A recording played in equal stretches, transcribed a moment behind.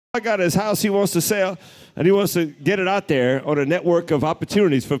got his house he wants to sell, and he wants to get it out there on a network of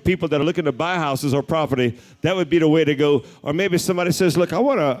opportunities for people that are looking to buy houses or property. That would be the way to go. Or maybe somebody says, look, I'm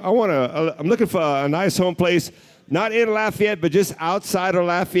looking for a nice home place, not in Lafayette, but just outside of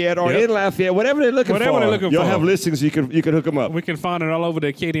Lafayette or in Lafayette, whatever they're looking for. You'll have listings, you can hook them up. We can find it all over the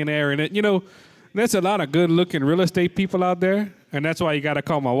Acadian area. And, you know, there's a lot of good-looking real estate people out there, and that's why you got to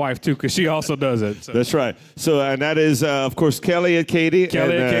call my wife, too, because she also does it. So. That's right. So, and that is, of course, Kelly at Katie.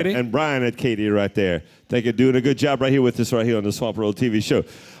 And Brian at Katie right there. Thank you. Doing a good job right here with us right here on the Swamp Roll TV show.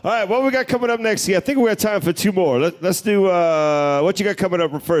 All right, what we got coming up next? Yeah, I think we got time for two more. Let's do what you got coming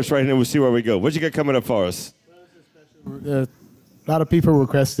up first right here, and we'll see where we go. What you got coming up for us? A lot of people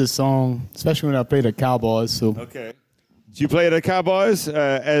request this song, especially when I play the Cowboys. So. Okay. Do you play the Cowboys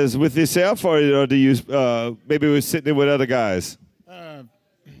as with yourself, or do you maybe we're sitting there with other guys?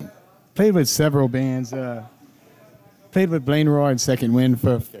 Played with several bands. Played with Blaine Roy and Second Wind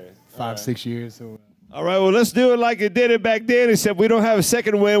for 5-6 years. So. All right, well, let's do it like it did it back then, except we don't have a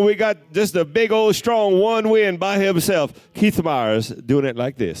second win. We got just a big old strong one win by himself. Keith Myers doing it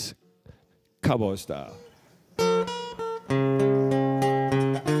like this, Cowboy style.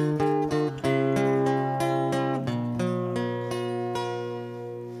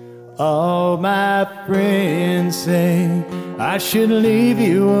 All my friends say I should leave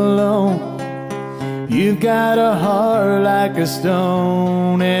you alone. You've got a heart like a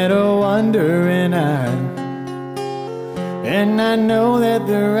stone and a wandering eye, and I know that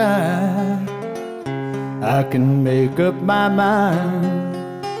they're right. I can make up my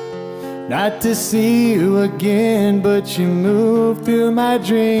mind not to see you again, but you move through my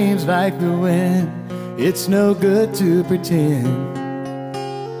dreams like the wind. It's no good to pretend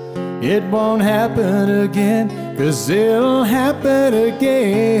it won't happen again, 'cause it'll happen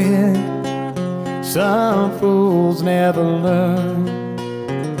again. Some fools never learn.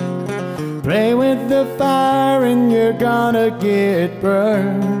 Play with the fire and you're gonna get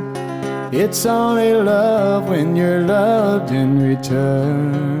burned. It's only love when you're loved in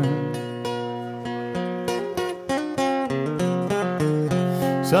return.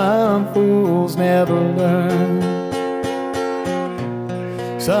 Some fools never learn.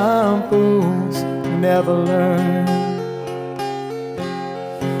 Some fools never learn.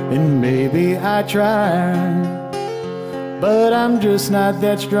 And maybe I tried, but I'm just not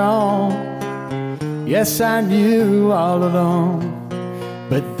that strong. Yes, I knew all along,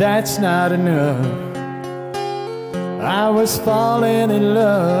 but that's not enough. I was falling in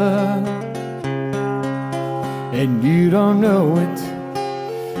love, and you don't know it,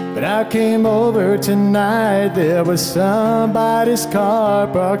 but I came over tonight. There was somebody's car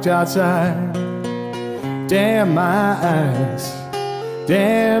parked outside. Damn my eyes,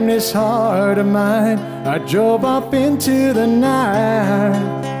 damn this heart of mine. I drove off into the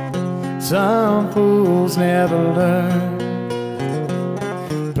night. Some fools never learn.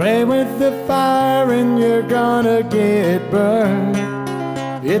 Play with the fire and you're gonna get burned.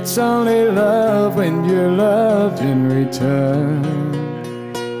 It's only love when you're loved in return.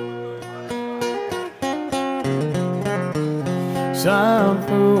 Some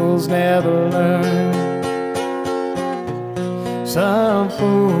fools never learn. Some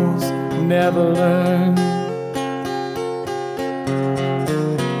fools never learn.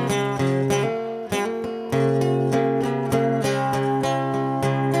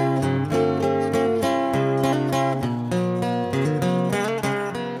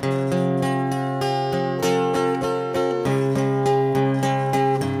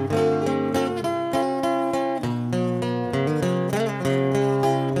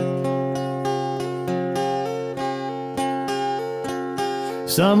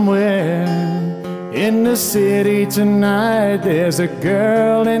 Somewhere in the city tonight, there's a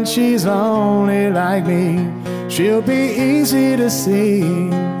girl and she's only like me. She'll be easy to see,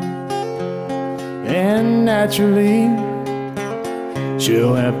 and naturally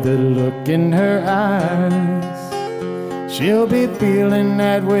she'll have the look in her eyes. She'll be feeling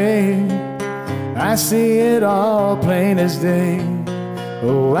that way. I see it all plain as day.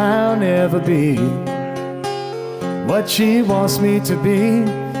 Oh, I'll never be what she wants me to be,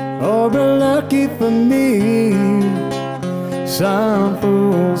 oh, but lucky for me. Some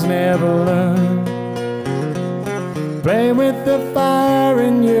fools never learn. Play with the fire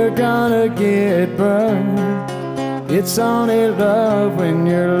and you're gonna get burned. It's only love when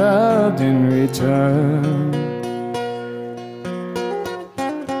you're loved in return.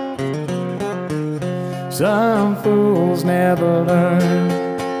 Some fools never learn.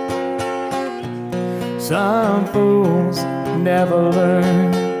 Some fools never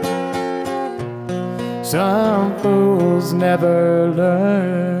learn. Some fools never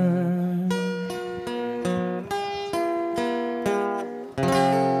learn.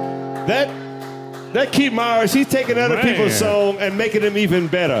 That Keith Myers, he's taking other people's song and making them even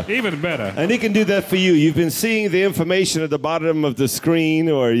better. Even better. And he can do that for you. You've been seeing the information at the bottom of the screen,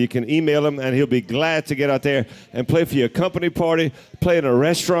 or you can email him, and he'll be glad to get out there and play for your company party, play in a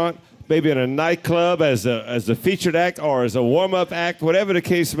restaurant, maybe in a nightclub as a featured act or as a warm-up act, whatever the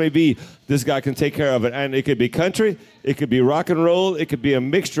case may be, this guy can take care of it. And it could be country, it could be rock and roll, it could be a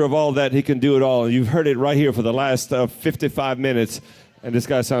mixture of all that. He can do it all. And you've heard it right here for the last 55 minutes. And this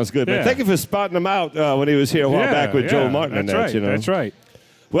guy sounds good. But thank you for spotting him out when he was here a while back with Joe Martin and that, right, you know. That's right.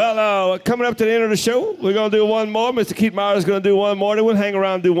 Well, coming up to the end of the show, we're going to do one more. Mr. Keith Myers is going to do one more. Then we'll hang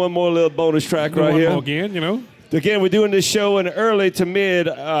around and do one more little bonus track right here. One more again, you know. Again, we're doing this show in early to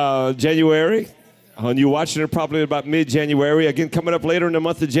mid-January. And you're watching it probably about mid-January. Again, coming up later in the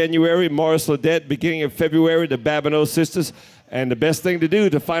month of January, Morris Ledette. Beginning of February, the Babineau Sisters. And the best thing to do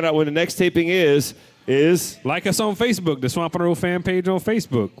to find out when the next taping is like us on Facebook, the Swamp and Roll fan page on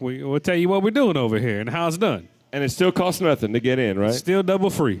Facebook. We'll tell you what we're doing over here and how it's done. And it still costs nothing to get in, right? Still double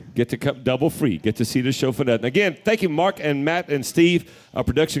free. Get to come double free. Get to see the show for nothing. Again, thank you, Mark and Matt and Steve, our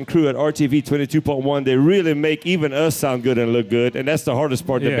production crew at RTV 22.1. They really make even us sound good and look good, and that's the hardest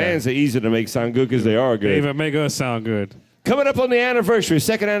part. The bands are easy to make sound good because they are good. They even make us sound good. Coming up on the anniversary,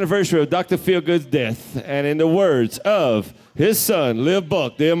 second anniversary of Dr. Feelgood's death, and in the words of his son, Liv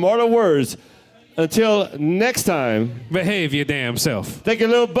Buck, the immortal words, until next time, behave your damn self. Thank you,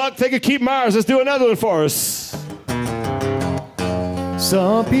 Lil Buck. Thank you, Keith Myers. Let's do another one for us.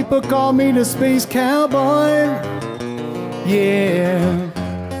 Some people call me the space cowboy.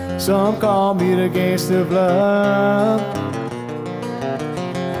 Yeah. Some call me the gangster of love.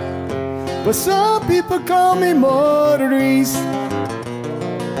 But some people call me Maurice,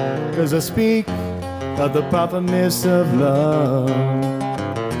 'cause I speak of the proper mist of love.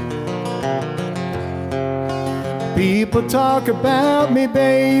 People talk about me,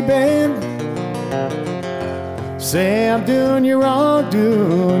 baby. Say I'm doing you wrong,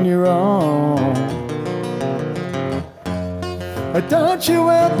 doing you wrong. Don't you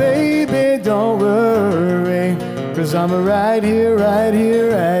worry, baby, don't worry, 'cause I'm right here, right here,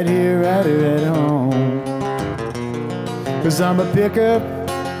 right here, right here at home. 'Cause I'm a picker,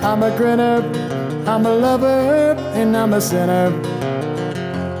 I'm a grinner, I'm a lover, and I'm a sinner.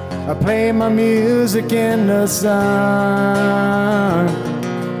 I play my music in the sun.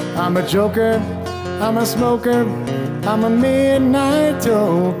 I'm a joker, I'm a smoker, I'm a midnight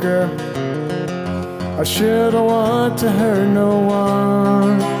toker. I sure don't want to hurt no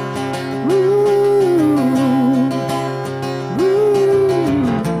one. Ooh, ooh.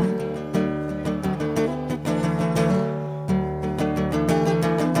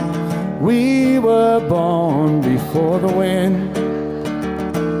 We were born before the wind,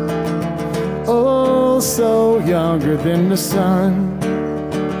 oh, so younger than the sun.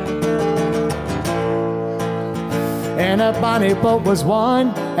 And a bonny boat was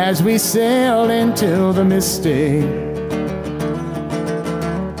won as we sailed into the misty.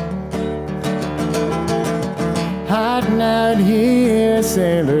 Hot night here,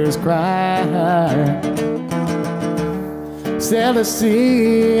 sailors cry. Sail the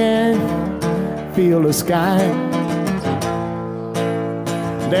sea and feel the sky.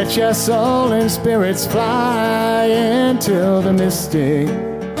 Let your soul and spirits fly into the mystic.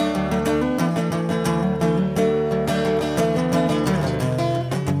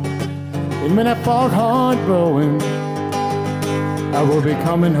 And when that foghorn blowing, I will be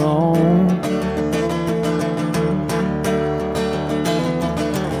coming home.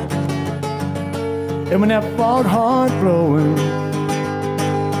 And when that foghorn blowing,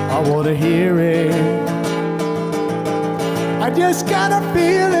 I want to hear it. I just gotta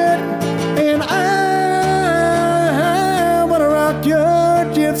feel it, and I wanna rock your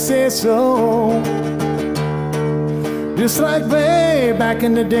gypsy soul, just like way back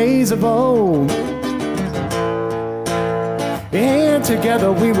in the days of old. And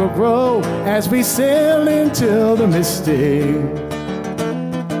together we will grow as we sail into the mystic.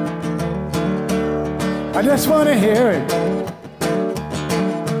 I just wanna hear it.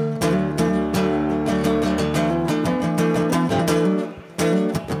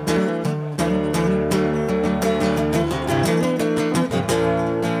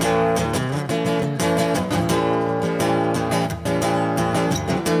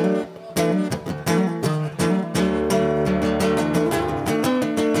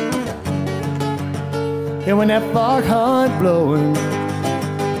 And when that foghorn blowing,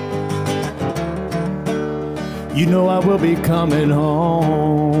 you know I will be coming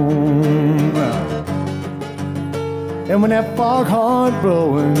home. And when that foghorn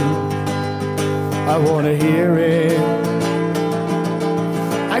blowing, I want to hear it.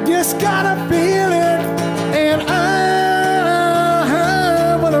 I just got a feeling, and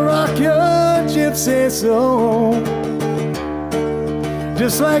I wanna rock your gypsy soul,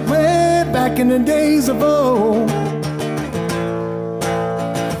 just like way back in the days of old.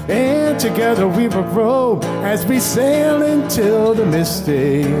 And together we will grow as we sail into the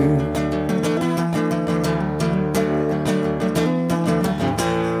misty.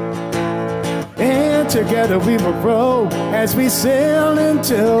 And together we will grow as we sail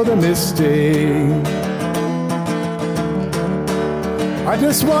into the misty. I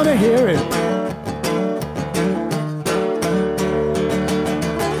just want to hear it.